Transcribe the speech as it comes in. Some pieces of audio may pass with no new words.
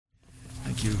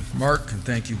Thank you, Mark, and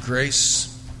thank you,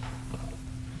 Grace.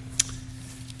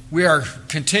 We are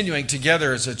continuing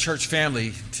together as a church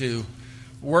family to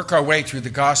work our way through the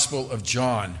Gospel of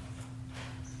John.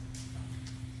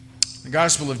 The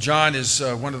Gospel of John is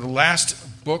one of the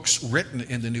last books written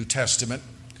in the New Testament,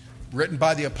 written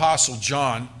by the Apostle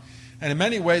John, and in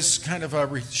many ways kind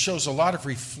of shows a lot of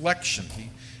reflection.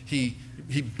 He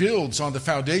builds on the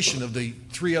foundation of the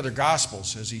three other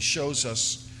Gospels as he shows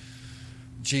us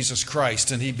Jesus Christ,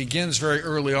 and he begins very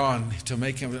early on to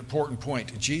make an important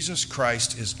point. Jesus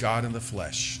Christ is God in the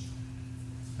flesh.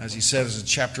 As he says in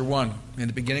chapter 1, in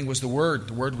the beginning was the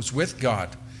Word was with God,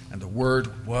 and the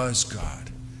Word was God.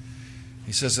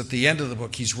 He says at the end of the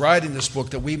book, he's writing this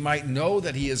book that we might know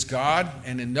that he is God,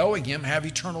 and in knowing him have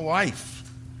eternal life.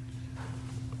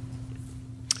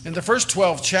 In the first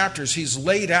 12 chapters, he's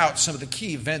laid out some of the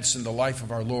key events in the life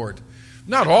of our Lord.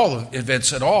 Not all the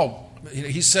events at all.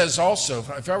 He says also,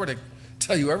 if I were to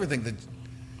tell you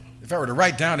if I were to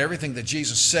write down everything that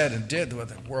Jesus said and did, well,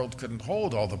 the world couldn't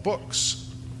hold all the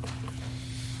books.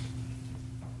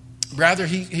 Rather,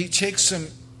 he takes some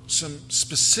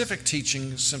specific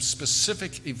teaching, some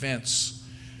specific events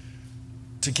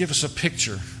to give us a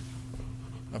picture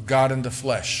of God in the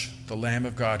flesh, the Lamb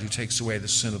of God who takes away the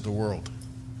sin of the world.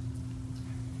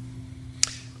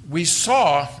 We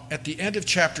saw at the end of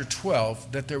chapter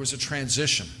 12 that there was a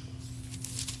transition.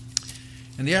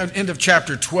 In the end of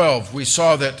chapter 12, we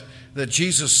saw that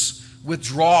Jesus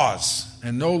withdraws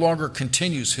and no longer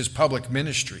continues his public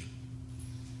ministry.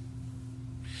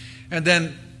 And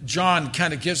then John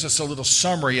kind of gives us a little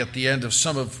summary at the end of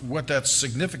some of what that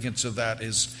significance of that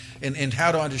is and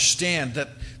how to understand that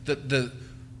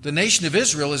the nation of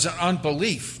Israel is an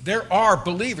unbelief. There are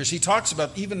believers. He talks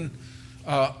about even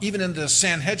in the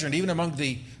Sanhedrin, even among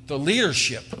the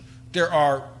leadership, there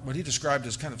are what he described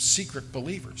as kind of secret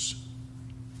believers.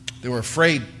 They were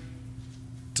afraid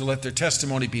to let their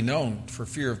testimony be known for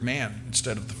fear of man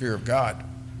instead of the fear of God.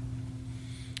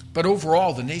 But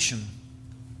overall, the nation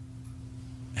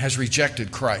has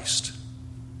rejected Christ.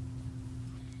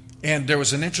 And there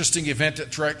was an interesting event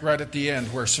right at the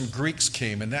end where some Greeks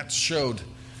came, and that showed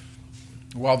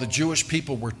while the Jewish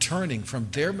people were turning from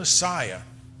their Messiah,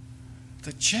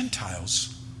 the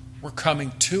Gentiles were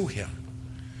coming to him.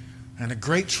 And a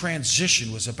great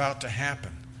transition was about to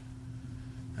happen.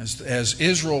 As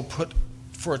Israel put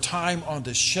for a time on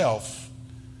the shelf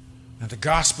and the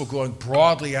gospel going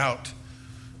broadly out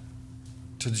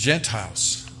to the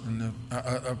Gentiles, and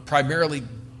a primarily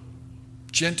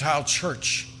Gentile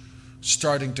church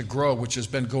starting to grow, which has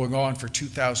been going on for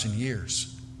 2,000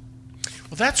 years.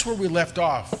 Well, that's where we left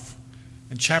off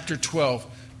in chapter 12,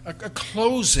 a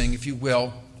closing, if you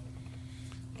will,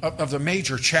 of the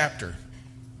major chapter,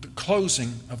 the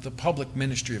closing of the public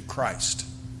ministry of Christ.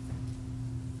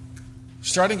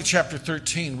 Starting in chapter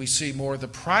 13, we see more of the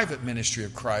private ministry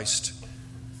of Christ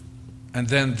and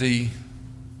then the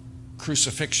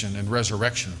crucifixion and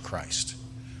resurrection of Christ.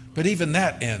 But even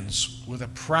that ends with a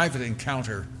private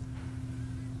encounter,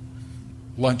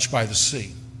 lunch by the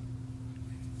sea.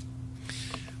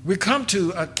 We come to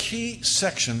a key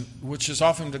section which is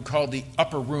often been called the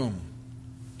upper room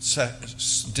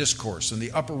discourse and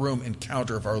the upper room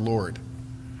encounter of our Lord.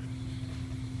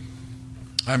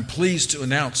 I'm pleased to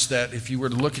announce that if you were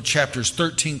to look at chapters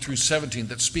 13 through 17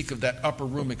 that speak of that upper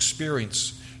room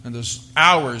experience and those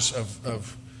hours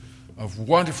of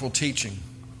wonderful teaching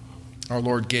our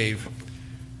Lord gave,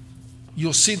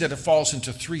 you'll see that it falls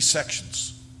into three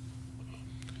sections.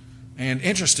 And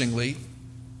interestingly,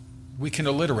 we can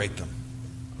alliterate them.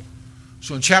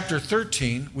 So in chapter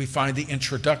 13, we find the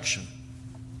introduction.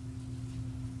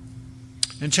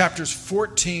 In chapters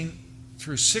 14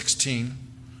 through 16,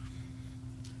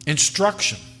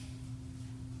 instruction.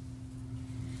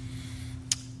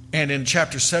 And in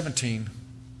chapter 17,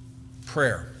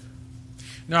 prayer.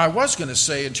 Now, I was going to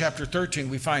say in chapter 13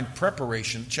 we find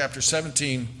preparation, chapter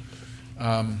 17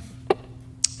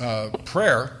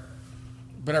 prayer,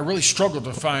 but I really struggled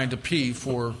to find a P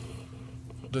for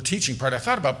the teaching part. I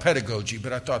thought about pedagogy,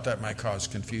 but I thought that might cause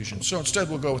confusion. So instead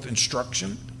we'll go with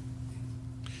instruction.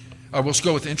 We'll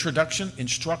go with introduction,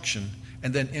 instruction,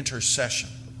 and then intercession.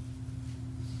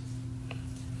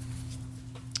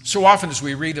 So often as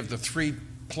we read of the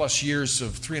 3.5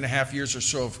 years or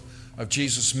so of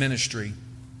Jesus' ministry,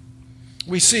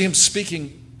 we see him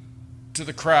speaking to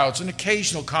the crowds, an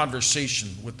occasional conversation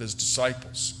with his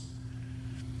disciples.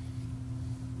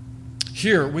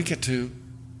 Here we get to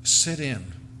sit in.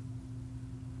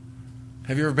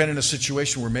 Have you ever been in a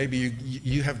situation where maybe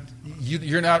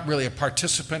you're not really a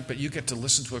participant, but you get to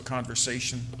listen to a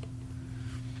conversation?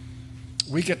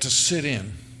 We get to sit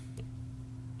in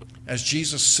as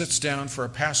Jesus sits down for a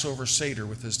Passover Seder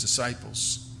with his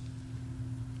disciples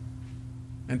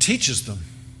and teaches them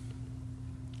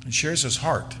and shares his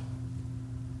heart,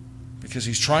 because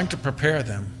he's trying to prepare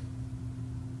them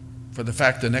for the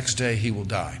fact the next day he will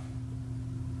die.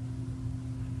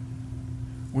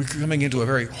 We're coming into a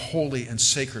very holy and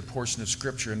sacred portion of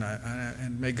Scripture,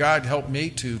 and may God help me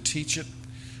to teach it.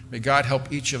 May God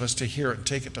help each of us to hear it and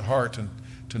take it to heart and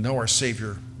to know our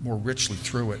Savior more richly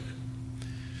through it.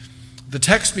 The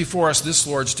text before us this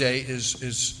Lord's Day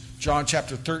is John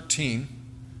chapter 13,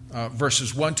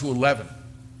 verses 1 to 11.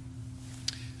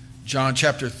 John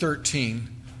chapter 13,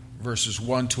 verses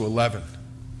 1 to 11.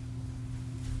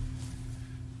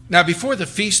 Now, before the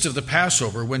feast of the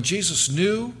Passover, when Jesus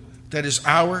knew that his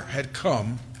hour had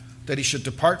come, that he should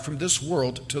depart from this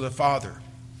world to the Father,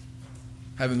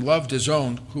 having loved his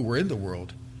own who were in the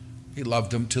world, he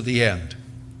loved them to the end.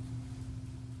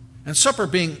 And supper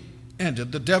being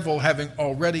ended, the devil having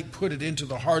already put it into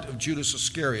the heart of Judas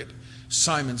Iscariot,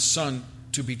 Simon's son,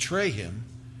 to betray him,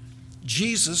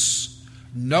 Jesus,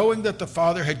 knowing that the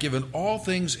Father had given all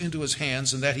things into his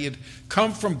hands and that he had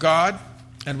come from God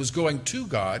and was going to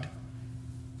God,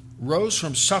 rose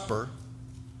from supper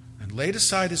and laid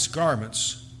aside his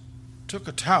garments, took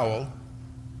a towel,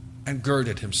 and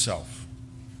girded himself.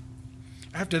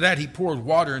 After that, he poured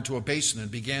water into a basin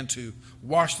and began to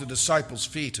wash the disciples'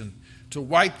 feet and to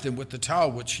wipe them with the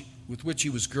towel with which he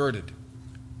was girded.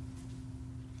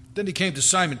 Then he came to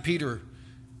Simon Peter,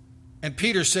 and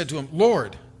Peter said to him,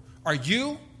 "Lord, are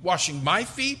you washing my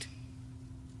feet?"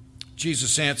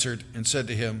 Jesus answered and said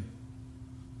to him,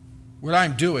 "What I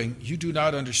am doing you do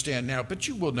not understand now, but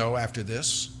you will know after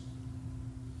this."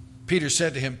 Peter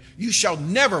said to him, "You shall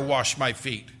never wash my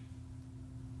feet."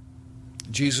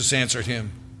 Jesus answered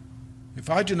him, "If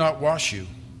I do not wash you,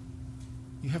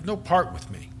 you have no part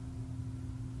with me."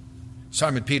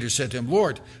 Simon Peter said to him,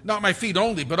 "Lord, not my feet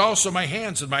only, but also my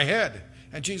hands and my head."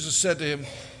 And Jesus said to him,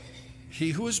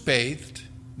 "He who is bathed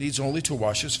needs only to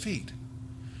wash his feet,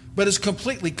 but is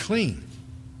completely clean.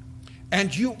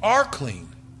 And you are clean,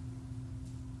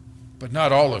 but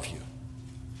not all of you."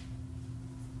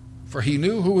 For he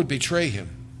knew who would betray him.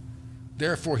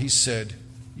 Therefore he said,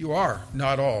 "You are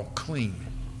not all clean."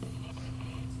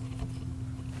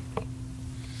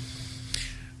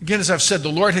 Again, as I've said, the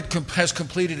Lord has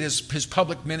completed his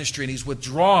public ministry, and he's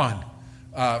withdrawn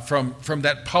from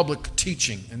that public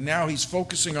teaching. And now he's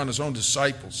focusing on his own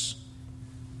disciples.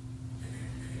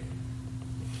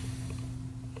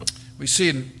 We see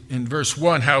in verse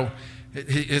 1 how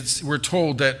we're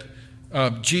told that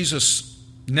Jesus,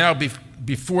 now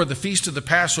before the feast of the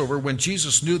Passover, when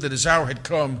Jesus knew that his hour had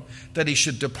come, that he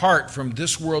should depart from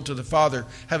this world to the Father,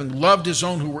 having loved his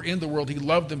own who were in the world, he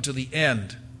loved them to the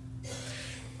end.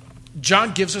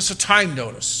 John gives us a time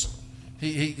notice.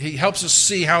 He helps us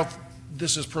see how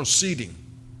this is proceeding.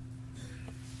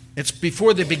 It's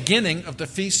before the beginning of the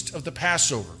feast of the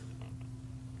Passover.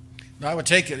 Now, I would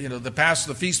take it,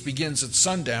 the feast begins at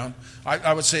sundown.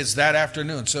 I would say it's that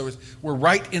afternoon. So we're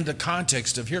right in the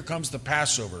context of here comes the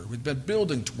Passover. We've been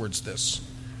building towards this.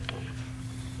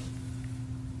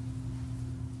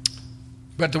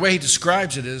 But the way he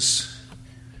describes it is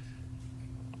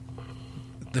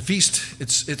the feast,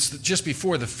 it's just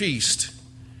before the feast,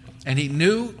 and he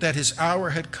knew that his hour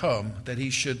had come, that he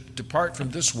should depart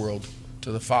from this world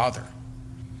to the Father.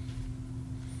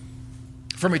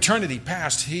 From eternity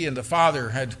past, he and the Father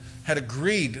had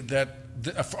agreed that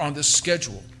on this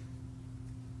schedule.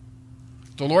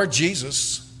 The Lord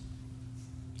Jesus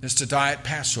is to die at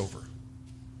Passover.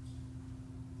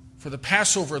 For the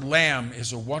Passover lamb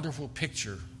is a wonderful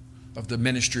picture of the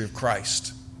ministry of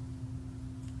Christ.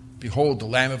 Behold, the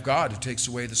Lamb of God who takes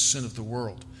away the sin of the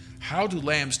world. How do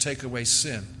lambs take away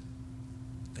sin?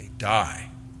 They die.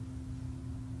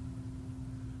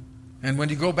 And when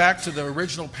you go back to the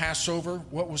original Passover,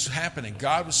 what was happening?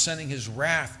 God was sending his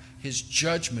wrath, his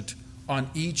judgment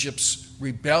on Egypt's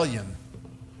rebellion.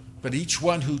 But each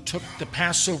one who took the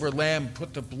Passover lamb,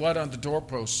 put the blood on the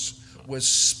doorposts, was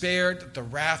spared the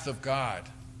wrath of God.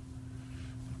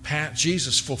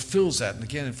 Jesus fulfills that. And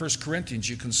again, in 1 Corinthians,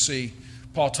 you can see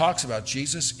Paul talks about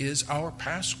Jesus is our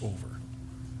Passover.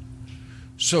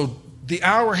 So the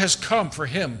hour has come for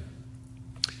him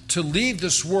to leave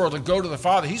this world and go to the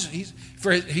Father.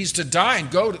 He's to die and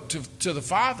go to the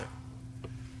Father.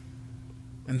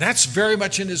 And that's very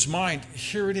much in his mind.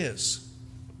 Here it is.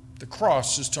 The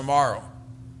cross is tomorrow.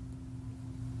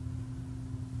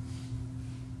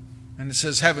 And it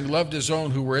says, having loved his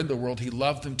own who were in the world, he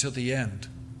loved them till the end.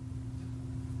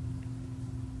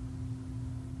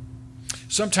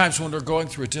 Sometimes when we're going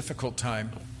through a difficult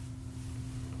time,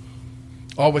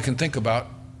 all we can think about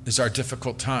is our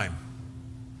difficult time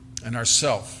and our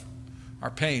self,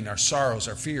 our pain, our sorrows,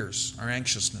 our fears, our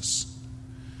anxiousness.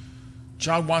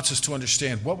 John wants us to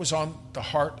understand what was on the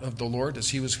heart of the Lord as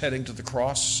he was heading to the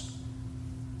cross.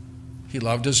 He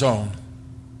loved his own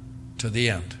to the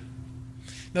end.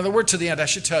 Now, the word "to the end," I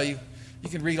should tell you, you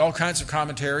can read all kinds of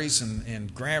commentaries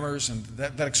and grammars, and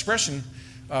that expression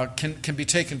can be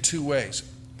taken two ways.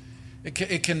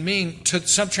 It can mean,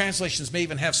 some translations may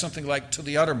even have something like "to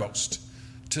the uttermost,"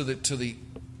 to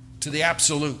the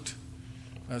absolute,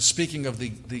 speaking of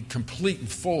the complete and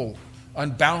full,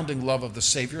 unbounding love of the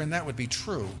Savior, and that would be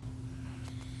true.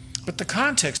 But the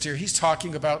context here, he's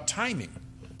talking about timing.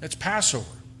 It's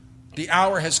Passover. The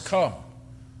hour has come.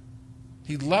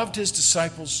 He loved his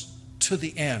disciples to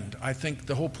the end. I think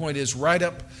the whole point is right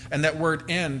up, and that word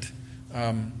 "end"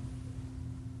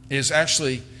 is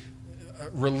actually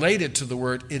related to the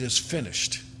word "it is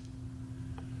finished."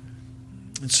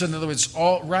 And so, in other words,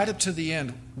 all right up to the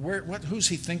end, who's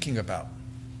he thinking about?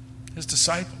 His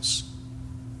disciples.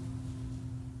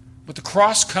 With the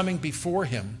cross coming before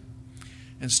him,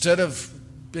 instead of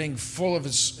being full of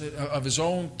his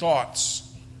own thoughts,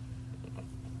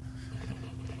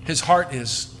 his heart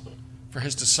is for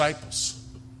his disciples.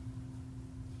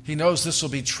 He knows this will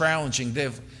be challenging.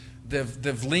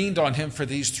 They've leaned on him for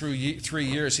these 3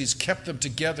 years. He's kept them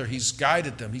together. He's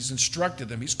guided them. He's instructed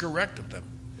them. He's corrected them.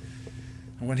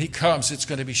 And when he comes, it's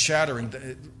going to be shattering.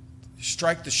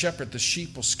 Strike the shepherd, the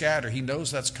sheep will scatter. He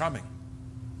knows that's coming.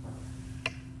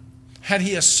 Had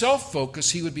he a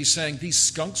self-focus, he would be saying, "These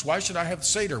skunks, why should I have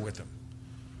Seder with them?"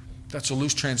 That's a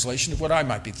loose translation of what I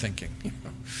might be thinking.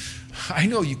 I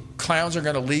know you clowns are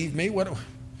going to leave me.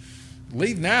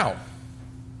 Leave now.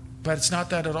 But it's not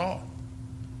that at all.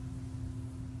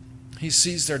 He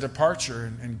sees their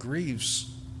departure and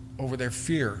grieves over their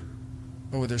fear,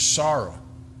 over their sorrow,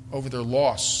 over their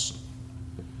loss.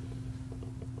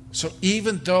 So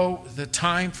even though the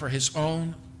time for his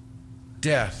own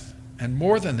death, and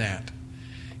more than that,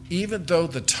 even though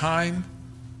the time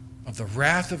of the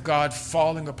wrath of God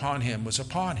falling upon him was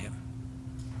upon him,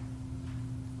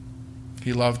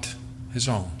 he loved his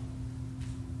own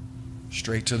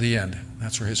straight to the end.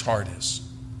 That's where his heart is.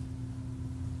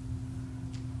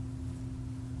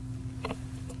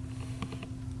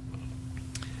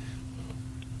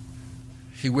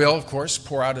 He will, of course,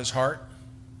 pour out his heart,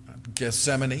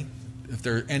 Gethsemane, if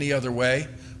there any other way.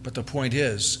 But the point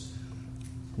is,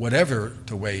 whatever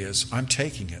the way is, I'm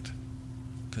taking it,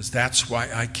 because that's why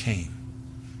I came.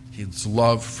 His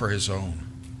love for his own.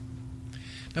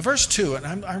 Now, verse 2, and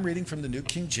I'm reading from the New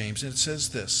King James, and it says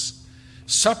this: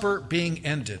 "Supper being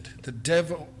ended, the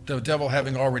devil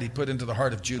having already put into the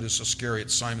heart of Judas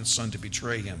Iscariot, Simon's son, to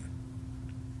betray him."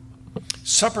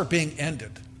 Supper being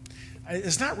ended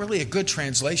is not really a good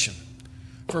translation.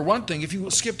 For one thing, if you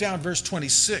will skip down verse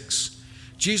 26,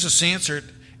 Jesus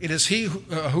answered, "It is he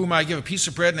whom I give a piece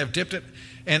of bread and have dipped it."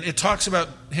 And it talks about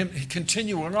him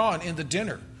continuing on in the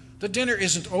dinner. The dinner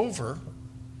isn't over.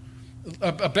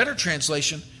 A better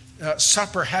translation,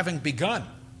 supper having begun.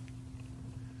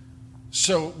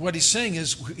 So what he's saying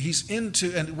is he's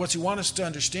into, and what he wants us to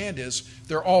understand is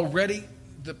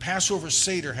the Passover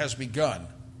Seder has begun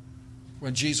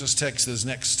when Jesus takes his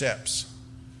next steps.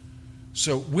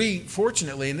 So we,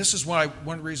 fortunately, and this is why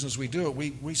one of the reasons we do it,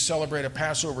 we celebrate a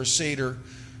Passover Seder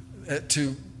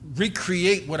to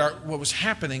recreate what was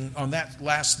happening on that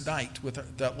last night with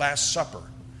that Last Supper.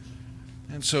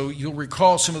 And so you'll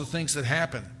recall some of the things that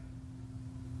happened.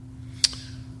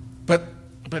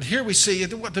 But here we see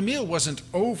the meal wasn't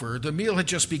over. The meal had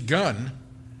just begun.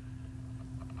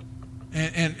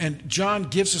 And John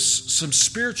gives us some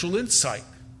spiritual insight.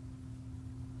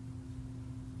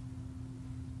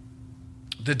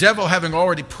 The devil having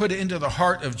already put into the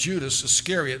heart of Judas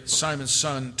Iscariot, Simon's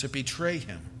son, to betray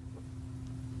him.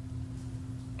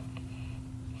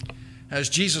 As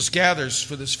Jesus gathers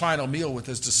for this final meal with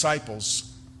his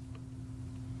disciples,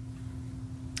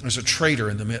 there's a traitor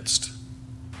in the midst.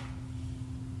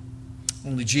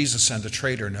 Only Jesus and the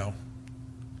traitor know.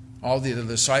 All the other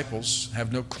disciples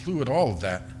have no clue at all of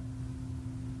that.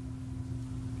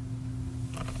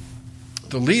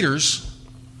 The leaders,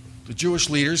 the Jewish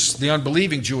leaders, the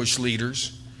unbelieving Jewish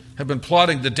leaders, have been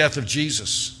plotting the death of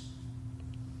Jesus.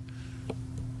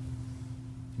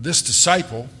 This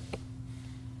disciple,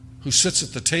 who sits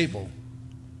at the table,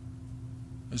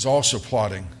 is also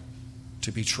plotting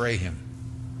to betray him.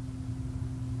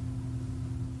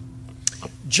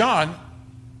 John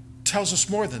tells us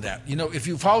more than that. You know, if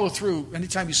you follow through,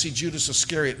 anytime you see Judas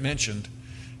Iscariot mentioned,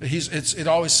 it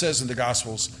always says in the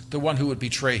Gospels, the one who would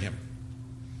betray him.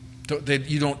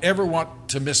 You don't ever want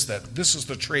to miss that. This is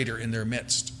the traitor in their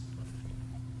midst.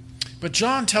 But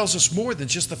John tells us more than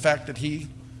just the fact that he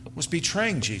was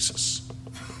betraying Jesus.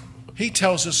 He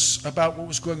tells us about what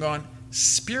was going on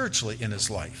spiritually in his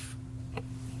life.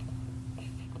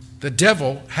 The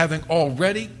devil having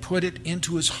already put it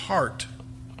into his heart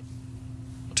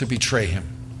to betray him.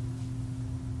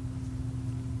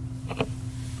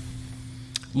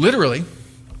 Literally,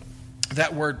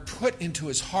 that word put into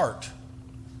his heart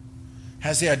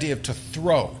has the idea of to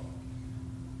throw.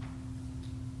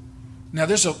 Now,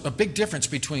 there's a big difference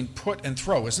between put and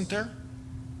throw, isn't there?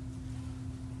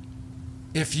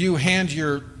 If you hand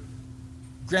your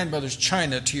grandmother's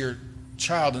china to your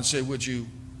child and say, would you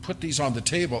put these on the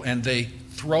table, and they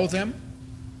throw them,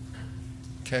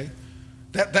 okay,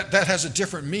 that has a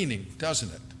different meaning,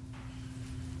 doesn't it?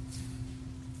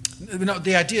 No,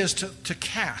 the idea is to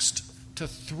cast, to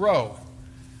throw.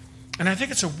 And I think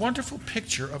it's a wonderful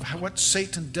picture of what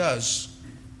Satan does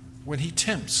when he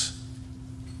tempts.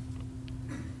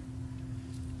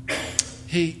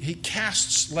 He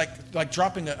casts like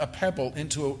dropping a pebble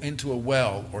into a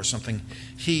well or something.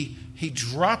 He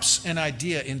drops an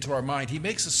idea into our mind. He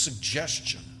makes a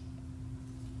suggestion.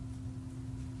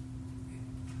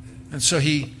 And so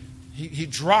he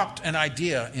dropped an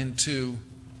idea into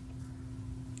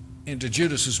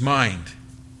Judas's mind.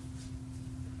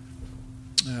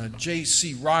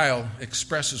 J.C. Ryle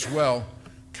expresses well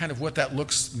kind of what that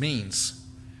means.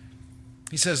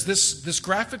 He says, this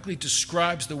graphically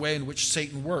describes the way in which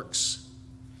Satan works.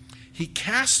 He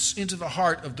casts into the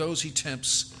heart of those he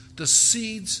tempts the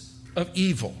seeds of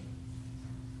evil.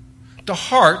 The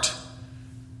heart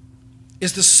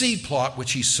is the seed plot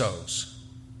which he sows.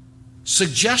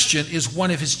 Suggestion is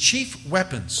one of his chief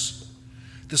weapons.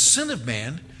 The sin of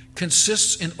man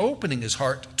consists in opening his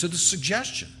heart to the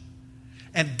suggestion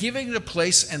and giving it a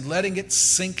place and letting it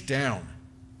sink down.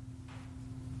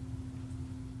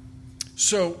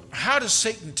 So, how does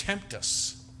Satan tempt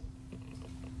us?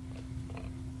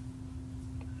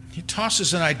 He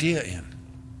tosses an idea in,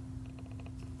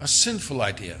 a sinful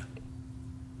idea,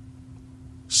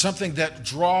 something that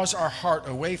draws our heart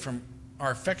away from our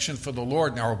affection for the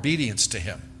Lord and our obedience to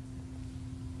Him.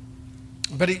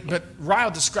 But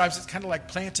Ryle describes it kind of like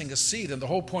planting a seed, and the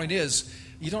whole point is,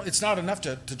 it's not enough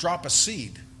to drop a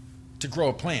seed to grow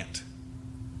a plant.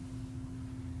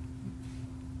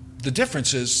 The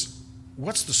difference is,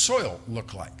 what's the soil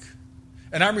look like?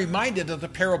 And I'm reminded of the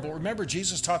parable. Remember,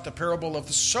 Jesus taught the parable of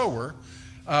the sower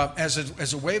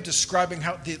as a way of describing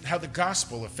how the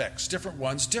gospel affects different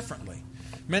ones differently.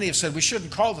 Many have said we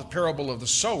shouldn't call it the parable of the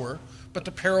sower, but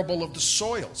the parable of the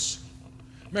soils.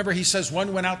 Remember, he says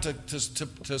one went out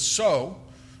to sow,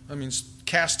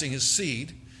 casting his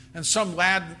seed, and some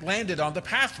landed on the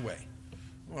pathway.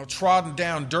 Well, trodden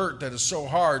down dirt that is so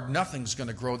hard, nothing's going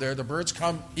to grow there. The birds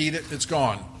come, eat it, it's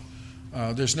gone.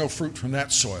 There's no fruit from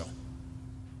that soil.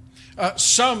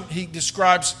 Some, he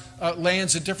describes,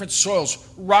 lands in different soils,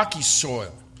 rocky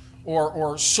soil,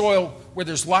 or soil where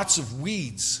there's lots of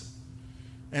weeds.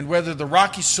 And whether the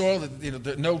rocky soil,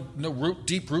 no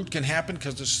deep root can happen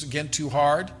because it's, again, too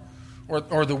hard,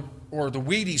 or the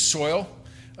weedy soil,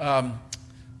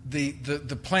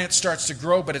 the plant starts to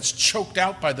grow, but it's choked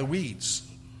out by the weeds.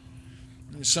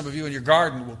 Some of you in your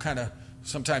garden will kind of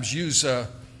sometimes use a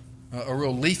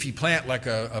real leafy plant like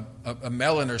a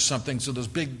melon or something, so those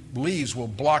big leaves will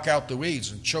block out the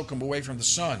weeds and choke them away from the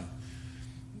sun.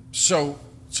 So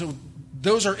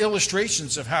those are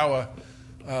illustrations of how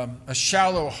a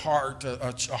shallow heart,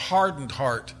 a hardened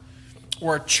heart,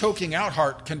 or a choking out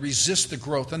heart can resist the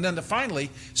growth. And then finally,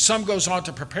 some goes on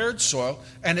to prepared soil,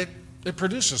 and it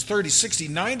produces 30, 60,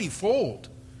 90-fold.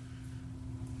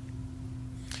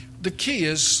 The key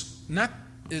is not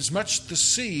as much the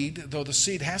seed, though the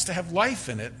seed has to have life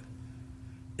in it,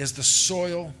 is the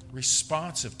soil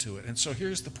responsive to it. And so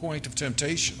here's the point of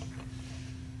temptation.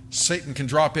 Satan can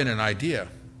drop in an idea.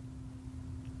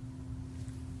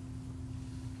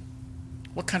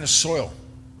 What kind of soil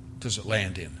does it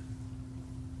land in?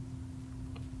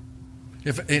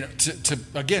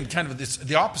 Again, kind of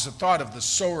the opposite thought of the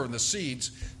sower and the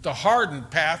seeds, the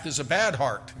hardened path is a bad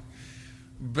heart.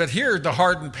 But here, the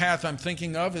hardened path I'm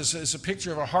thinking of is a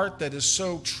picture of a heart that is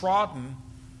so trodden,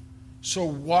 so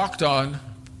walked on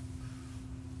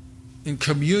in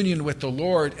communion with the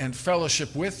Lord and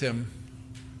fellowship with Him,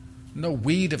 no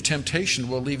weed of temptation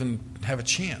will even have a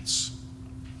chance.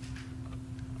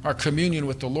 Our communion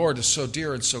with the Lord is so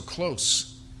dear and so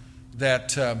close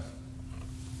that the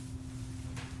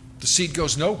seed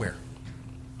goes nowhere.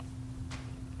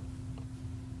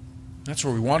 That's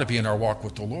where we want to be in our walk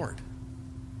with the Lord.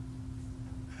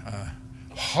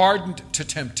 Hardened to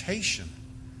temptation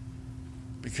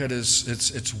because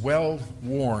it's well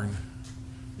worn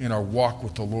in our walk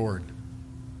with the Lord.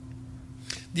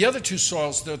 The other two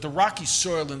soils, the rocky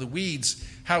soil and the weeds,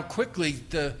 how quickly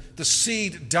the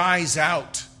seed dies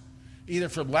out, either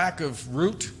from lack of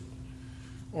root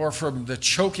or from the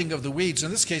choking of the weeds.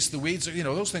 In this case, the weeds,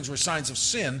 those things were signs of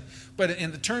sin. But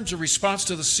in the terms of response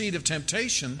to the seed of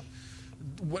temptation,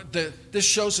 this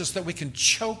shows us that we can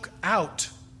choke out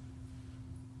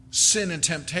sin and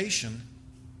temptation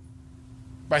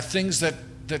by things that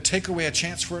take away a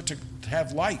chance for it to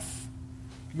have life.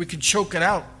 We can choke it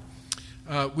out.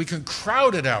 We can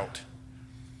crowd it out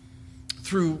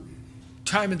through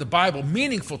time in the Bible,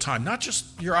 meaningful time, not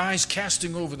just your eyes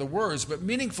casting over the words, but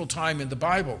meaningful time in the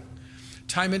Bible,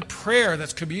 time in prayer,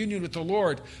 that's communion with the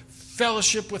Lord,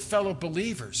 fellowship with fellow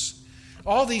believers.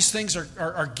 All these things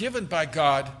are given by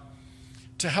God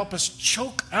to help us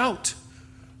choke out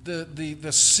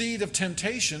the seed of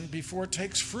temptation before it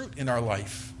takes fruit in our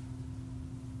life.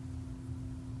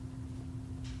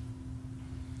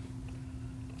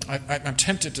 I'm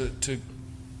tempted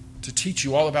to teach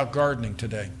you all about gardening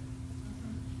today.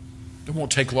 It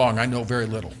won't take long. I know very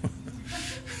little.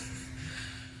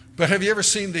 But have you ever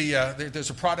seen there's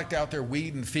a product out there,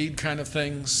 weed and feed kind of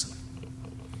things?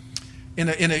 In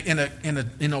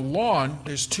a lawn,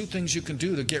 there's two things you can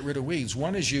do to get rid of weeds.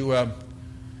 One is you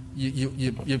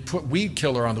put weed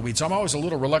killer on the weeds. I'm always a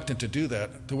little reluctant to do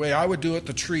that. The way I would do it,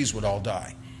 the trees would all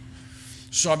die.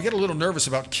 So I get a little nervous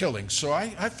about killing. So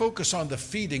I focus on the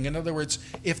feeding. In other words,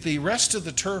 if the rest of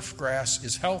the turf grass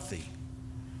is healthy,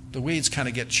 the weeds kind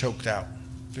of get choked out.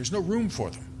 There's no room for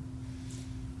them.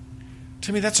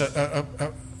 To me, that's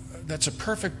a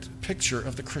perfect picture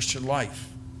of the Christian life.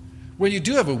 When you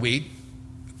do have a weed,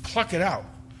 pluck it out.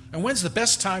 And when's the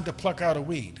best time to pluck out a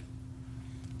weed?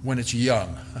 When it's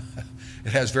young.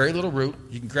 It has very little root.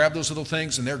 You can grab those little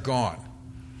things and they're gone.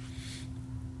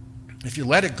 If you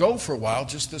let it go for a while,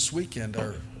 just this weekend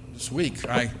or this week,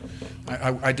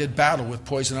 I did battle with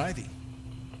poison ivy.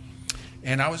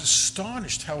 And I was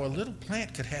astonished how a little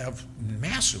plant could have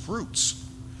massive roots.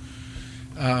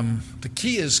 The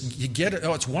key is you get it.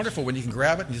 Oh, it's wonderful when you can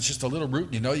grab it and it's just a little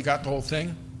root and you got the whole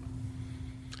thing.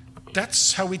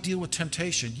 That's how we deal with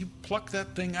temptation. You pluck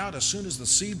that thing out as soon as the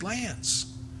seed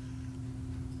lands.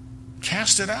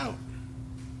 Cast it out.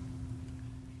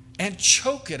 And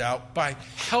choke it out by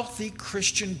healthy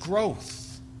Christian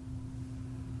growth.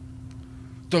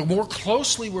 The more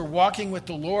closely we're walking with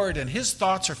the Lord and His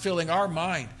thoughts are filling our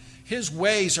mind, His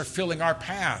ways are filling our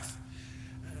path,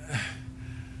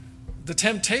 the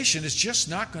temptation is just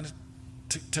not going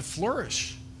to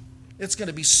flourish. It's going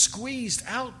to be squeezed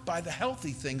out by the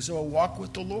healthy things that will walk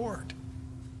with the Lord.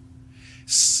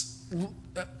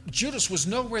 Judas was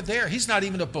nowhere there. He's not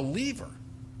even a believer.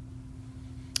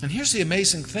 And here's the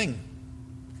amazing thing.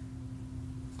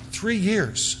 3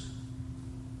 years.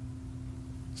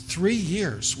 3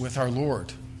 years with our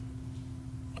Lord.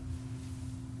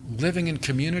 Living in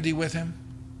community with Him.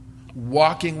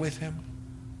 Walking with Him.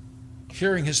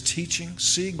 Hearing His teaching.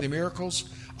 Seeing the miracles.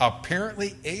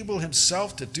 Apparently able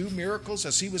Himself to do miracles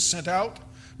as He was sent out.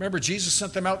 Remember, Jesus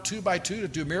sent them out 2 by 2 to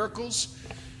do miracles.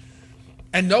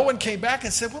 And no one came back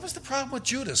and said, what was the problem with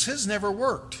Judas? His never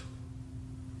worked.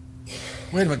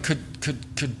 Wait a minute,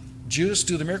 could Judas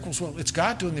do the miracles? Well, it's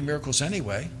God doing the miracles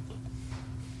anyway.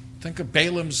 Think of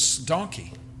Balaam's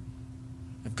donkey.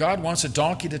 If God wants a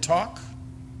donkey to talk,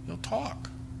 He'll talk.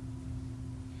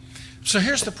 So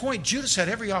here's the point. Judas had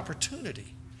every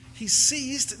opportunity. He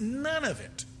seized none of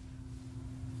it.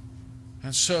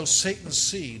 And so Satan's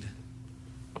seed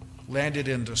landed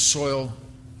into soil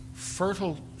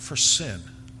fertile for sin,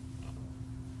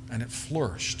 and it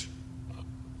flourished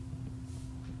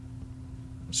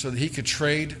so that he could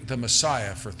trade the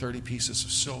Messiah for 30 pieces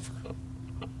of silver.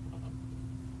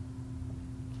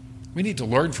 We need to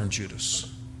learn from Judas.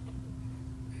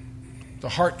 The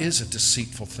heart is a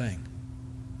deceitful thing.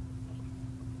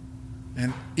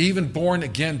 And even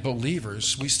born-again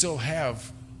believers, we still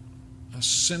have a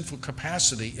sinful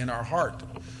capacity in our heart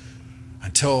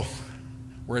until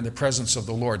we're in the presence of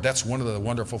the Lord. That's one of the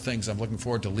wonderful things I'm looking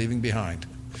forward to leaving behind.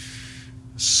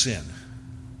 Sin.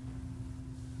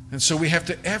 And so we have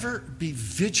to ever be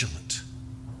vigilant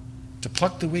to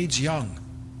pluck the weeds young,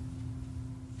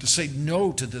 to say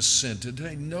no to this sin, to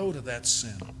say no to that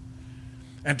sin,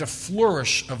 and to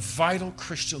flourish a vital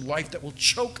Christian life that will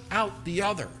choke out the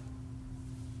other.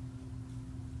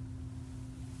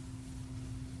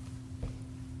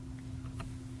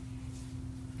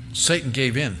 Satan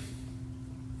gave in.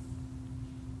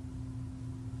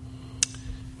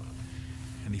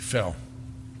 And he fell.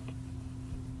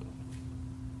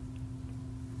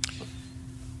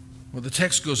 Well, the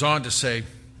text goes on to say,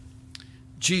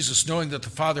 Jesus, knowing that the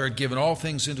Father had given all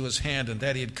things into his hand and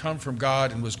that he had come from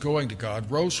God and was going to God,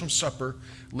 rose from supper,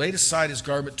 laid aside his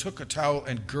garment, took a towel,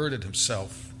 and girded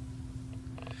himself.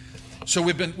 So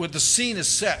the scene is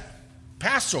set.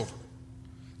 Passover.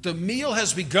 The meal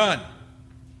has begun.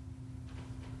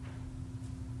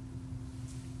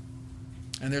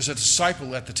 And there's a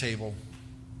disciple at the table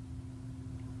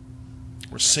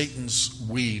where Satan's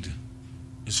weed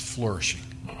is flourishing.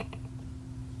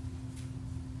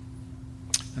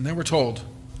 And then we're told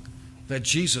that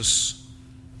Jesus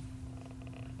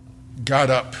got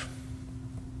up.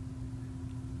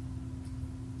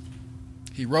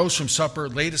 He rose from supper,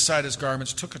 laid aside his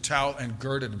garments, took a towel, and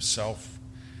girded himself.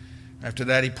 After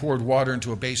that, he poured water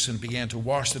into a basin and began to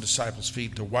wash the disciples'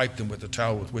 feet, to wipe them with the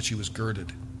towel with which he was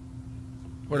girded.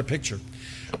 What a picture.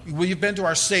 Well, you've been to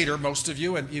our Seder, most of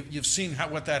you, and you've seen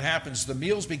what that happens. The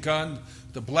meal's begun,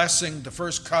 the blessing, the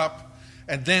first cup,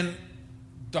 and then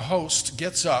the host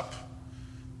gets up,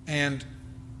 and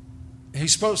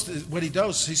he's supposed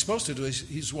to do is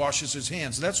he washes his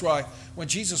hands. That's why when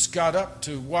Jesus got up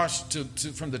to wash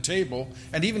from the table,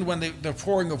 and even when the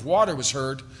pouring of water was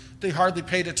heard, they hardly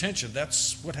paid attention.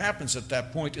 That's what happens at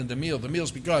that point in the meal. The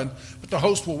meal's begun, but the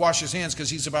host will wash his hands because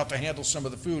he's about to handle some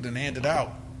of the food and hand it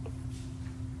out.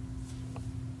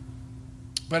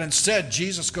 But instead,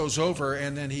 Jesus goes over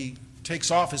and then he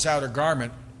takes off his outer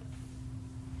garment.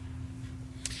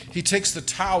 He takes the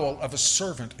towel of a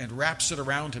servant and wraps it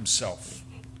around himself.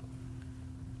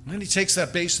 And then he takes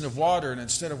that basin of water, and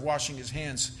instead of washing his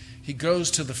hands, he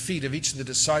goes to the feet of each of the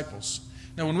disciples.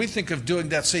 Now, when we think of doing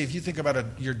that, say if you think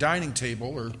about your dining table,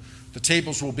 or the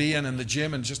tables we'll be in the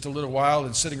gym in just a little while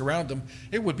and sitting around them,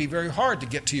 it would be very hard to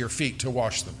get to your feet to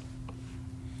wash them.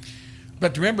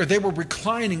 But remember, they were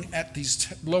reclining at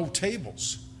these low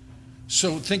tables.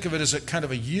 So think of it as a kind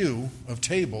of a U of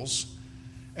tables,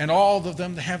 and all of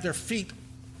them have their feet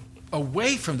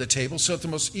away from the table, so it's the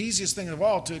most easiest thing of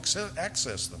all to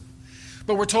access them.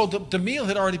 But we're told that the meal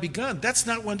had already begun. That's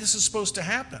not when this is supposed to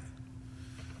happen.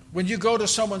 When you go to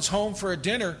someone's home for a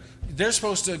dinner, they're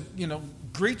supposed to,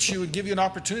 greet you and give you an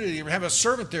opportunity, or have a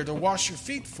servant there to wash your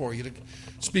feet for you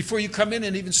before you come in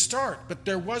and even start. But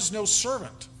there was no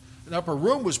servant. An upper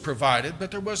room was provided,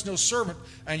 but there was no servant,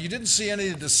 and you didn't see any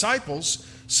of the disciples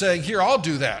saying, "Here, I'll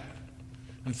do that."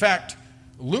 In fact,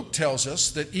 Luke tells us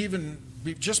that even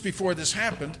just before this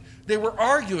happened, they were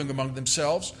arguing among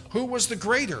themselves who was the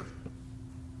greater.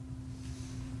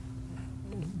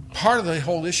 Part of the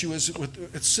whole issue is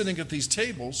with sitting at these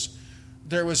tables,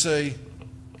 there was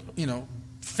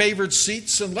favored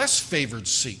seats and less favored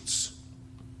seats.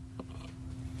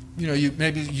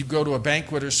 Maybe you go to a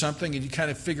banquet or something and you kind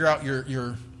of figure out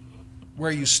your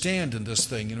where you stand in this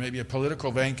thing. Maybe a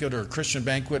political banquet or a Christian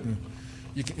banquet, and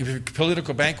if it's a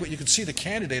political banquet, you can see the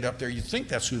candidate up there. You think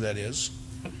that's who that is.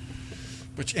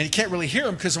 And you can't really hear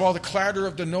him because of all the clatter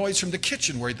of the noise from the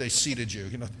kitchen where they seated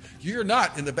you. You're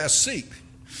not in the best seat.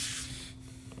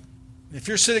 If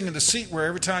you're sitting in the seat where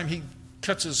every time he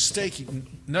cuts his steak, he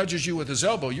nudges you with his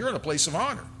elbow, you're in a place of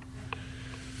honor.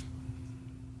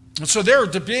 And so they're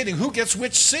debating who gets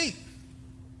which seat.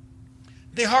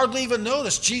 They hardly even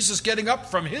notice Jesus getting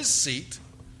up from his seat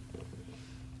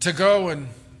to go, and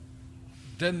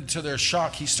then to their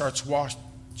shock, he starts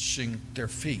washing their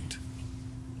feet.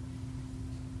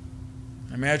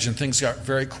 I imagine things got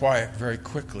very quiet very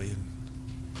quickly.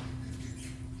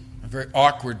 A very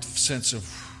awkward sense of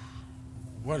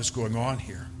what is going on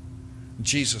here.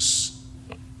 Jesus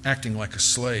acting like a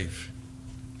slave.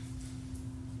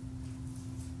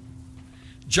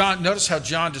 Notice how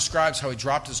John describes how he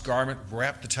dropped his garment,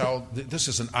 wrapped the towel. This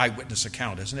is an eyewitness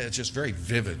account, isn't it? It's just very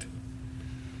vivid.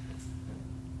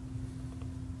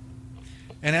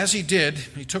 And as he did,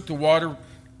 he took the water,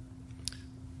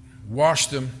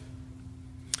 washed them.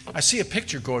 I see a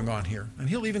picture going on here, and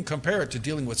he'll even compare it to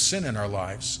dealing with sin in our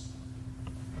lives.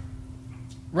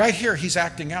 Right here, he's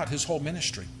acting out his whole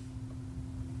ministry.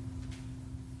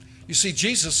 You see,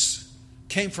 Jesus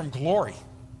came from glory.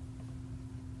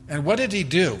 And what did he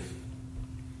do?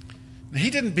 He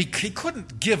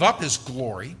couldn't give up his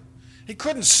glory. He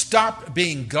couldn't stop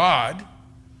being God,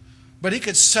 but he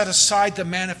could set aside the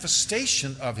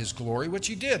manifestation of his glory, which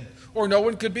he did, or no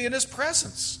one could be in his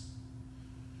presence.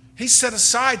 He set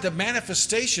aside the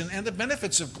manifestation and the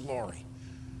benefits of glory.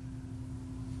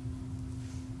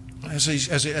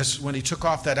 As when he took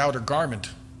off that outer garment,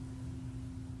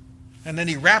 and then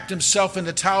he wrapped himself in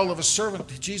the towel of a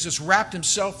servant. Jesus wrapped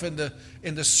himself in the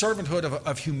servanthood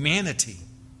of humanity.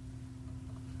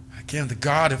 Again, the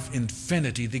God of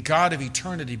infinity, the God of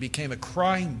eternity, became a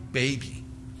crying baby.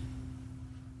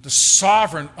 The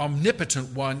sovereign,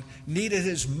 omnipotent one needed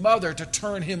his mother to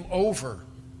turn him over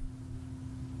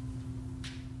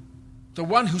the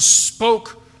one who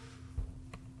spoke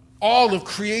all of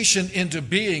creation into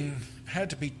being, had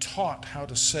to be taught how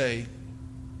to say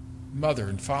mother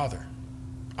and father,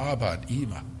 Abba and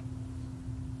Ima.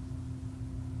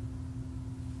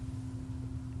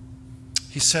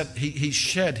 He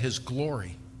shed his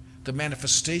glory, the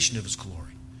manifestation of his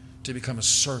glory, to become a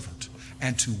servant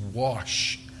and to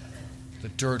wash the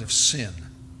dirt of sin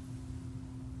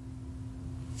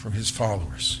from his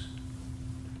followers.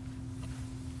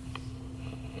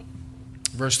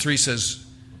 Verse 3 says,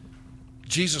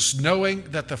 Jesus, knowing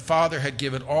that the Father had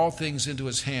given all things into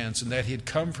his hands and that he had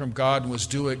come from God and was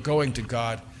going to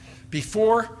God.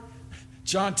 Before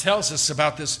John tells us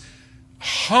about this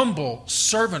humble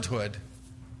servanthood,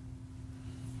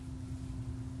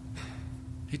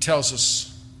 he tells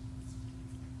us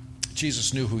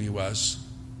Jesus knew who he was.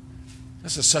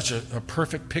 This is such a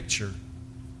perfect picture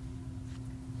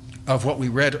of what we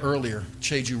read earlier.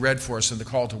 Cheju read for us in the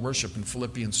call to worship in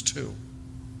Philippians 2.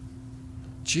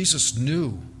 Jesus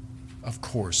knew, of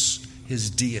course, his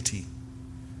deity.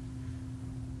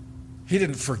 He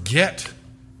didn't forget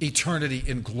eternity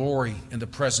in glory in the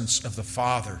presence of the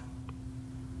Father.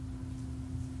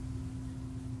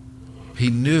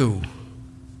 He knew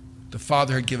the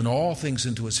Father had given all things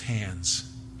into his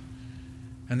hands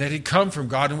and that he'd come from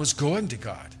God and was going to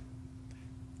God.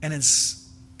 And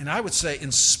I would say,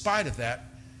 in spite of that,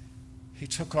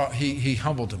 he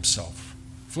humbled himself.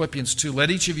 Philippians 2, let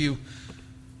each of you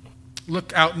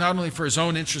look out not only for his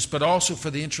own interest, but also for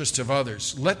the interest of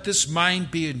others. Let this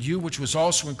mind be in you, which was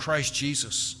also in Christ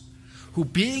Jesus, who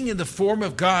being in the form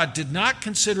of God, did not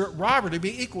consider it robbery to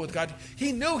be equal with God.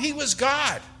 He knew he was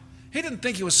God. He didn't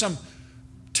think it was some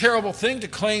terrible thing to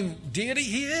claim deity.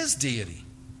 He is deity.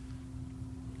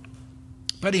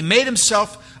 But he made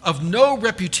himself of no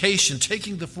reputation,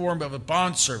 taking the form of a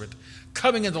bondservant,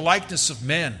 coming in the likeness of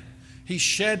men. He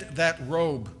shed that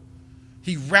robe.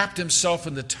 He wrapped himself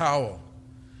in the towel.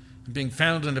 And being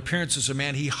found in appearance as a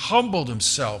man, he humbled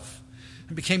himself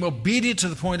and became obedient to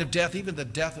the point of death, even the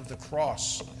death of the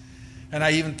cross. And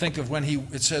I even think of when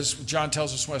it says, John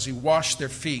tells us, as he washed their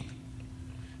feet,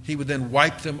 he would then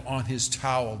wipe them on his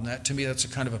towel. And that, to me, that's a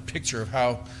kind of a picture of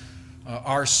how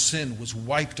our sin was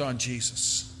wiped on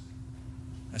Jesus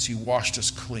as he washed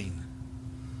us clean.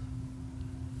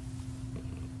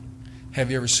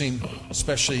 Have you ever seen,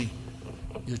 especially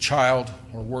your child,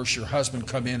 or worse, your husband,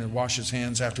 come in and wash his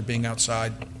hands after being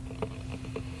outside?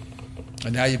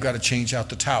 And now you've got to change out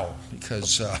the towel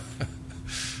because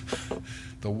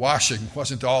the washing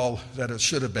wasn't all that it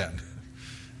should have been.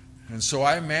 And so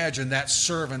I imagine that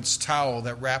servant's towel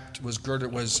that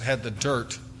had the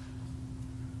dirt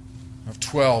of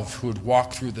 12 who had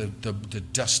walked through the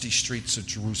dusty streets of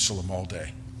Jerusalem all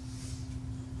day.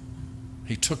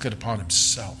 He took it upon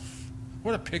himself.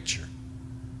 What a picture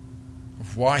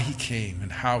of why he came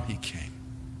and how he came.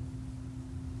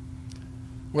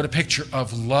 What a picture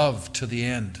of love to the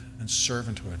end and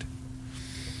servanthood.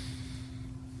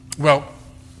 Well,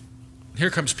 here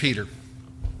comes Peter.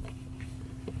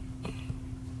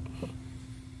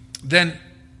 Then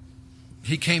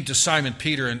he came to Simon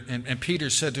Peter, and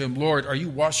Peter said to him, Lord, are you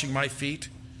washing my feet?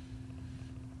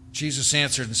 Jesus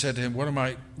answered and said to him,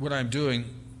 what I'm doing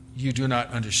you do not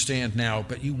understand now,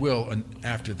 but you will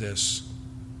after this.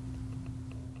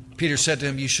 Peter said to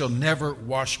him, you shall never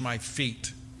wash my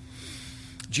feet.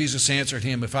 Jesus answered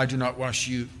him, if I do not wash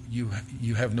you,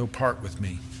 you have no part with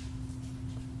me.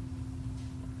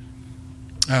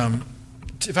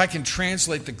 If I can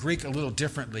translate the Greek a little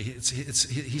differently,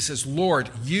 he says, Lord,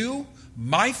 you,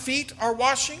 my feet are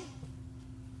washing?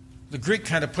 The Greek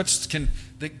kind of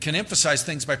can emphasize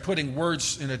things by putting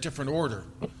words in a different order.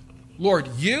 Lord,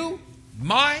 you,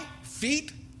 my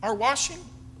feet are washing?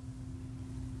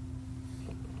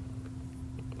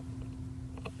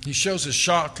 He shows his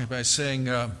shock by saying,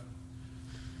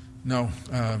 no,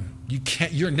 you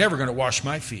can't. You're never going to wash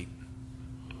my feet.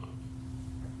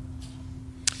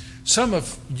 Some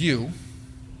of you,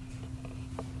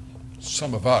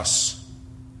 some of us,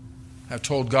 have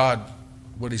told God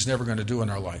what he's never going to do in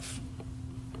our life.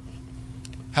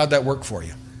 How'd that work for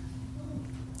you?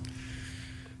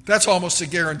 That's almost a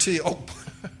guarantee. Oh,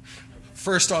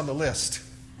 first on the list.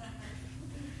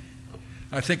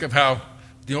 I think of how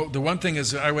the one thing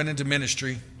is I went into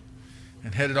ministry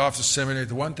and headed off to seminary.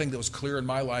 The one thing that was clear in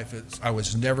my life is I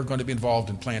was never going to be involved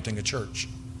in planting a church.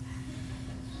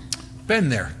 Been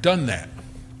there, done that.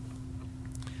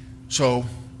 So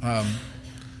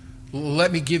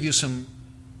let me give you some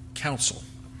counsel.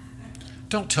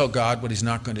 Don't tell God what he's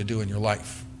not going to do in your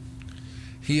life.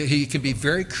 He can be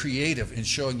very creative in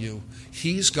showing you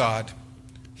he's God,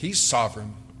 he's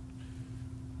sovereign,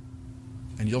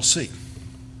 And you'll see.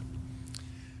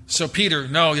 So Peter,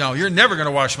 no, you're never going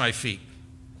to wash my feet.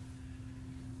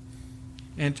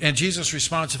 And Jesus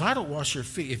responds, if I don't wash your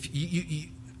feet,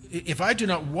 if I do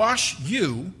not wash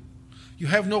you, you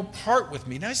have no part with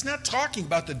me. Now, he's not talking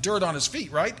about the dirt on his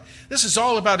feet, right? This is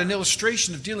all about an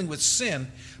illustration of dealing with sin.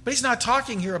 But he's not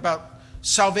talking here about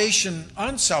salvation,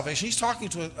 unsalvation. He's talking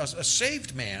to a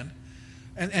saved man.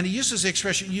 And he uses the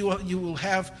expression, you will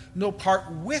have no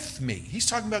part with me. He's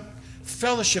talking about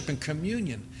fellowship and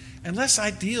communion. Unless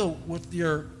we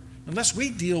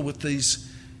deal with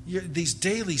these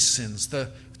daily sins, the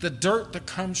dirt that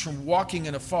comes from walking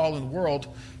in a fallen world,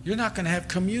 you're not going to have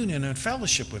communion and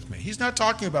fellowship with me. He's not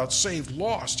talking about saved,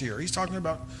 lost here. He's talking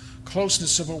about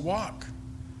closeness of a walk.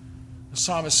 The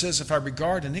psalmist says, if I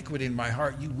regard iniquity in my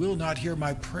heart, you will not hear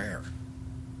my prayer.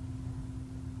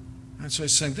 And so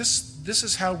he's saying, this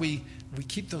is how we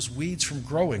keep those weeds from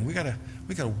growing. We gotta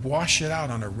wash it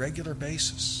out on a regular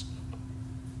basis.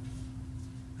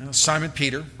 Simon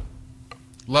Peter,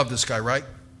 love this guy, right?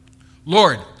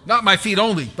 Lord, not my feet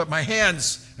only, but my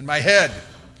hands and my head.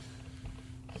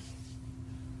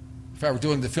 If I were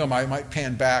doing the film, I might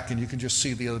pan back and you can just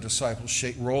see the other disciples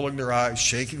rolling their eyes,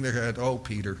 shaking their head. Oh,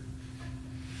 Peter.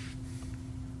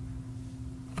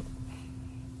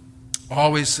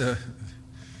 Always, at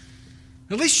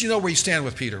least you know where you stand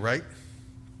with Peter, right?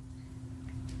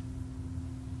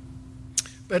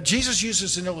 But Jesus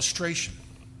uses an illustration.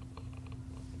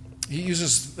 He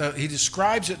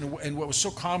describes it in what was so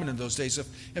common in those days.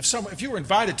 If you were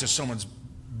invited to someone's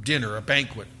dinner, a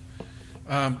banquet,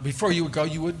 before you would go,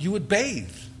 you would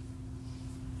bathe.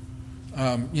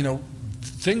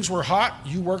 Things were hot.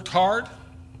 You worked hard.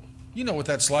 You know what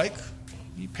that's like.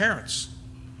 You parents,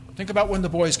 think about when the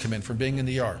boys come in from being in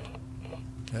the yard.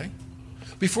 Okay,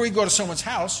 before you go to someone's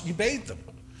house, you bathe them.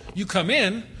 You come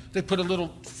in, they put a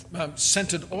little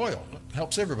scented oil. It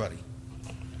helps everybody.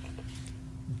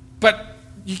 But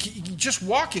you just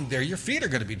walking there, your feet are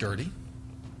going to be dirty.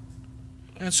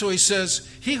 And so he says,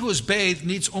 he who is bathed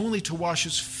needs only to wash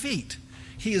his feet.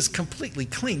 He is completely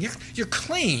clean. You're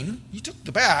clean. You took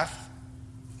the bath.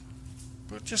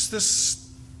 But just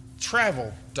this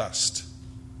travel dust.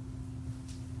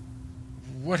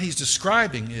 What he's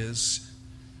describing is,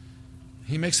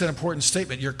 he makes that important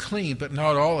statement, you're clean, but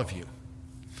not all of you.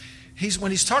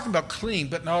 When he's talking about clean,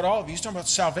 but not all of you, he's talking about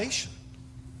salvation.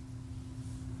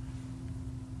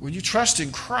 When you trust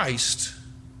in Christ,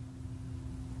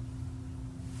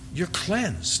 you're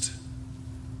cleansed.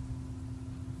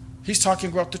 He's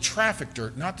talking about the traffic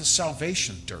dirt, not the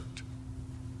salvation dirt.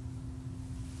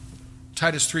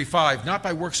 Titus 3:5, not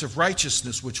by works of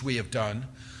righteousness which we have done,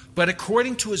 but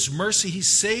according to his mercy he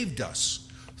saved us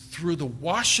through the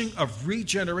washing of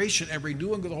regeneration and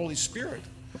renewing of the Holy Spirit.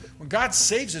 When God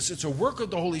saves us, it's a work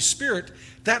of the Holy Spirit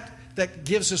that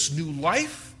gives us new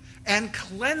life and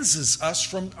cleanses us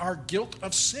from our guilt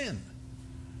of sin.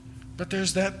 But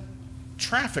there's that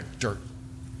traffic dirt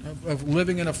of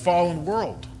living in a fallen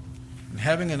world and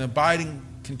having an abiding,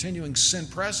 continuing sin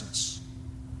presence.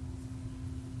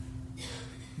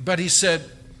 But he said,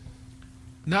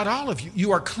 not all of you.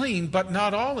 You are clean, but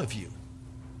not all of you.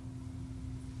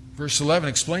 Verse 11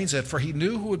 explains that, for he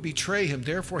knew who would betray him,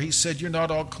 therefore he said, you're not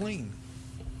all clean.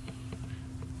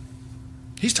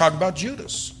 He's talking about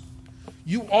Judas.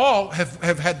 You all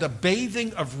have had the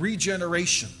bathing of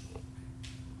regeneration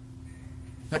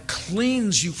that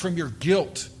cleans you from your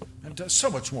guilt and does so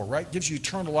much more, right? Gives you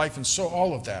eternal life and so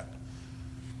all of that.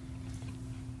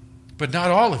 But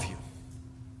not all of you.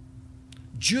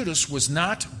 Judas was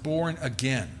not born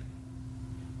again.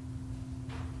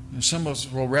 And some of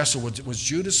us will wrestle with, was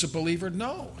Judas a believer?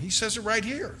 No. He says it right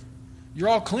here. You're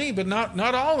all clean, but not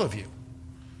all of you.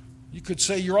 You could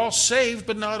say you're all saved,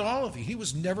 but not all of you. He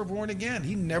was never born again.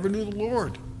 He never knew the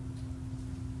Lord.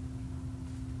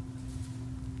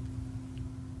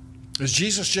 Is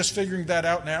Jesus just figuring that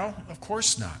out now? Of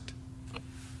course not.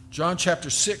 John chapter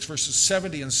 6, verses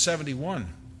 70 and 71.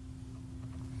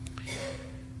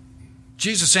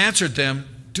 Jesus answered them,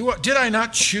 did I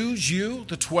not choose you,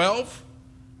 the 12?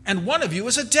 And one of you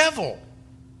is a devil.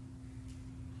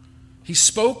 He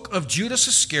spoke of Judas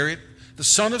Iscariot, the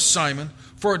son of Simon,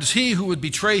 for it is he who would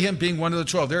betray him, being one of the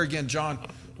 12. There again, John,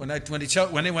 when they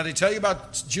tell you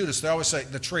about Judas, they always say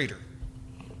the traitor.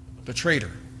 The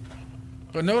traitor.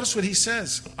 But notice what he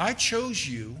says. I chose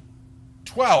you,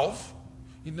 12.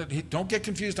 Don't get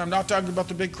confused. I'm not talking about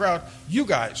the big crowd. You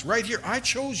guys, right here, I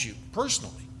chose you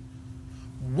personally.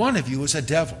 One of you is a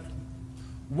devil.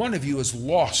 One of you is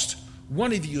lost.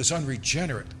 One of you is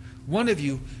unregenerate. One of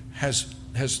you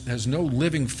has no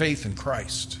living faith in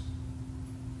Christ.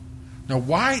 Now,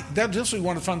 why? This will be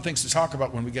one of the fun things to talk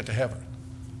about when we get to heaven.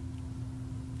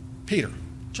 Peter,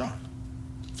 John,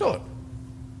 Philip.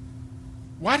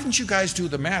 Why didn't you guys do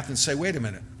the math and say, wait a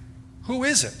minute, who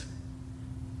is it?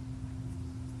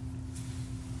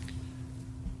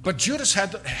 But Judas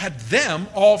had them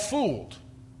all fooled.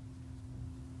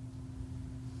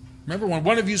 Remember, when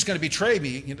one of you is going to betray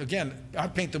me, again, I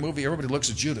paint the movie, everybody looks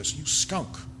at Judas, you skunk.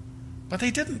 But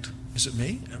they didn't. Is it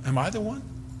me? Am I the one?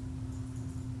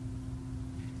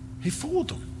 He fooled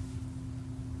them.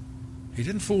 He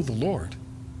didn't fool the Lord.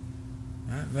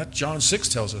 That John 6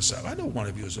 tells us that. I know one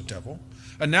of you is a devil.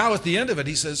 And now at the end of it,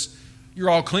 he says, you're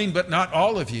all clean, but not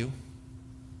all of you.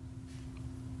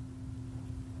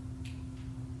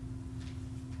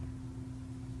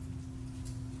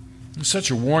 There's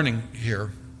such a warning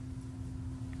here.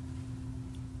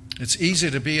 It's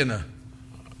easy to be in a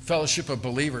fellowship of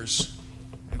believers.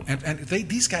 And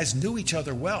these guys knew each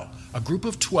other well. A group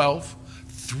of 12,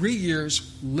 3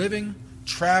 years living,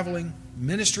 traveling,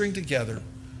 ministering together,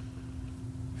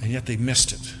 and yet they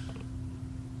missed it.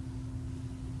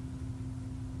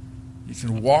 You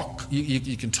can walk,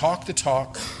 you can talk the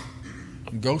talk,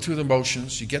 and go through the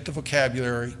motions, you get the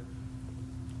vocabulary,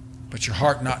 but your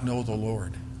heart not know the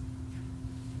Lord.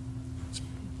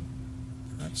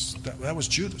 That was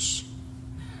Judas.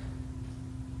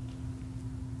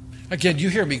 Again, you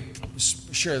hear me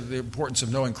share the importance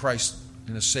of knowing Christ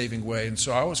in a saving way, and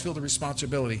so I always feel the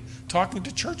responsibility talking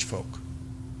to church folk.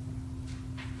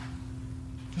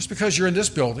 Just because you're in this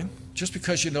building, just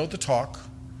because you know the talk,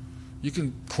 you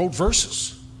can quote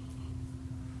verses.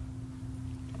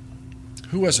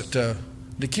 Who was it?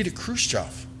 Nikita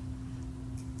Khrushchev.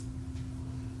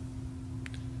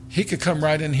 He could come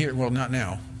right in here. Well, not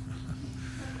now.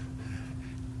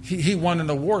 He won an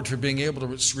award for being able to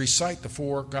recite the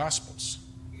 4 Gospels.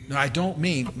 Now, I don't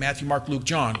mean Matthew, Mark, Luke,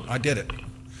 John. I did it.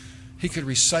 He could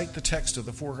recite the text of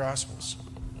the 4 Gospels.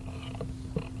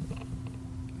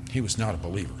 He was not a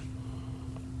believer.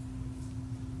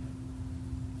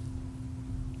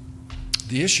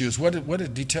 The issue is, what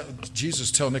did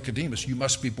Jesus tell Nicodemus? You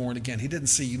must be born again. He didn't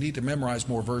say you need to memorize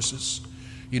more verses.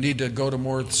 You need to go to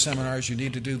more seminars. You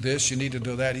need to do this. You need to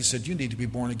do that. He said you need to be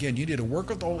born again. You need to work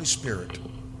with the Holy Spirit.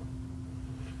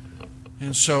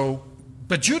 And so,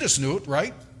 but Judas knew it,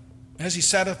 right? As he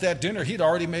sat at that dinner, he'd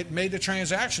already made the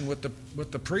transaction with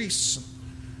the priests.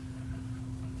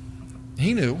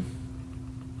 He knew.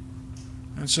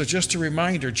 And so just a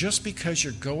reminder, just because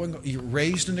you're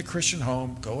raised in a Christian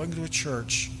home, going to a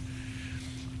church,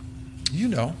 do you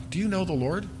know the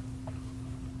Lord?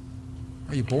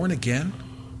 Are you born again?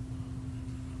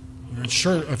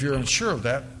 If you're unsure of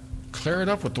that, clear it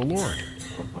up with the Lord.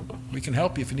 We can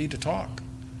help you if you need to talk.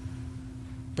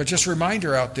 But just a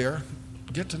reminder out there,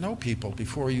 get to know people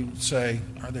before you say,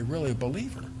 are they really a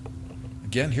believer?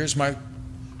 Again, here's my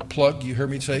plug. You hear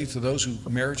me say to those whose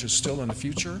marriage is still in the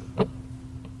future.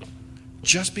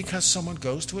 Just because someone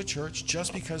goes to a church,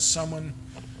 just because someone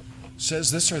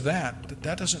says this or that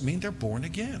doesn't mean they're born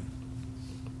again.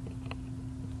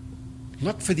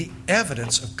 Look for the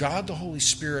evidence of God the Holy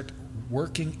Spirit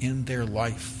working in their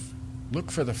life. Look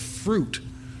for the fruit,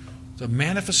 the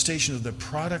manifestation of the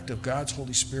product of God's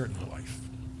Holy Spirit in their life.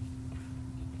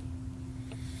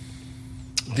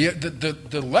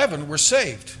 The 11 were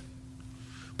saved,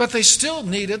 but they still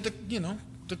needed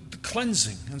the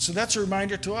cleansing. And so that's a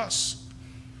reminder to us.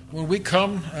 When we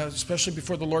come, especially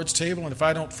before the Lord's table, and if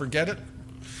I don't forget it,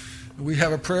 we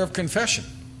have a prayer of confession.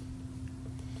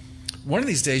 One of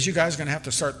these days, you guys are going to have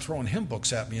to start throwing hymn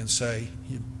books at me and say,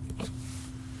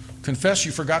 confess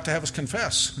you forgot to have us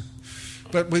confess.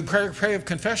 But we pray of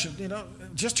confession,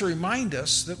 just to remind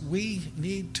us that we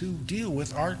need to deal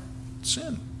with our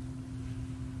sin.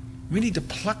 We need to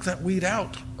pluck that weed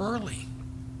out early.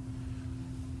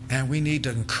 And we need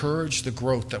to encourage the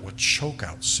growth that would choke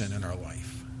out sin in our life.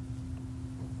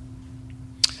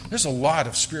 There's a lot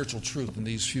of spiritual truth in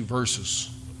these few verses.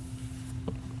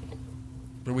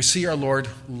 But we see our Lord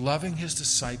loving his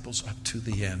disciples up to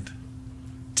the end,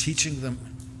 teaching them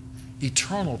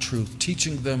eternal truth,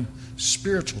 teaching them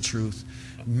spiritual truth,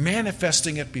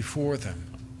 manifesting it before them.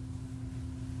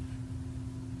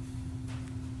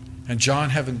 And John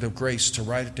having the grace to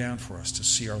write it down for us to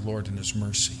see our Lord in his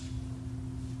mercy.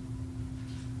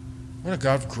 What a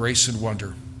God of grace and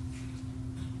wonder.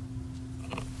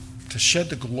 To shed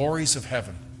the glories of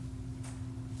heaven.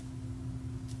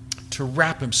 To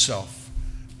wrap himself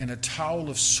in a towel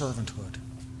of servanthood.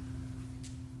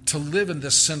 To live in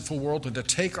this sinful world and to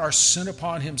take our sin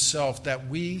upon himself that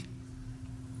we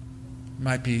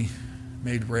might be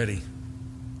made ready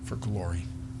for glory.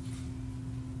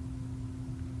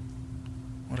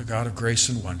 What a God of grace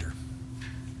and wonder.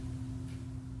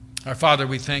 Our Father,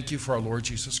 we thank you for our Lord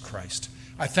Jesus Christ.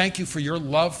 I thank you for your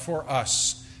love for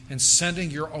us and sending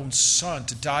your own Son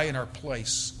to die in our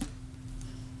place.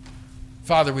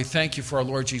 Father, we thank you for our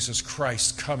Lord Jesus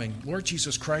Christ coming. Lord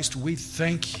Jesus Christ, we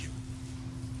thank you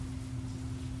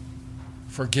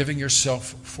for giving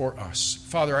yourself for us.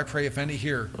 Father, I pray if any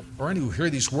here, or any who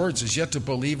hear these words, is yet to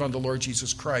believe on the Lord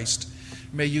Jesus Christ,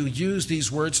 may you use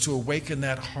these words to awaken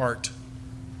that heart.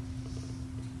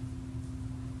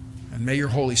 And may your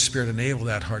Holy Spirit enable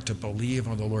that heart to believe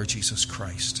on the Lord Jesus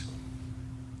Christ.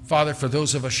 Father, for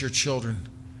those of us, your children,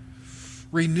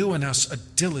 renew in us a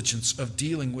diligence of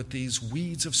dealing with these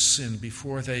weeds of sin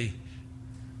before they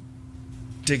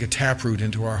dig a taproot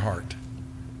into our heart,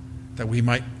 that we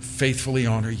might faithfully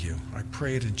honor you. I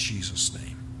pray it in Jesus' name.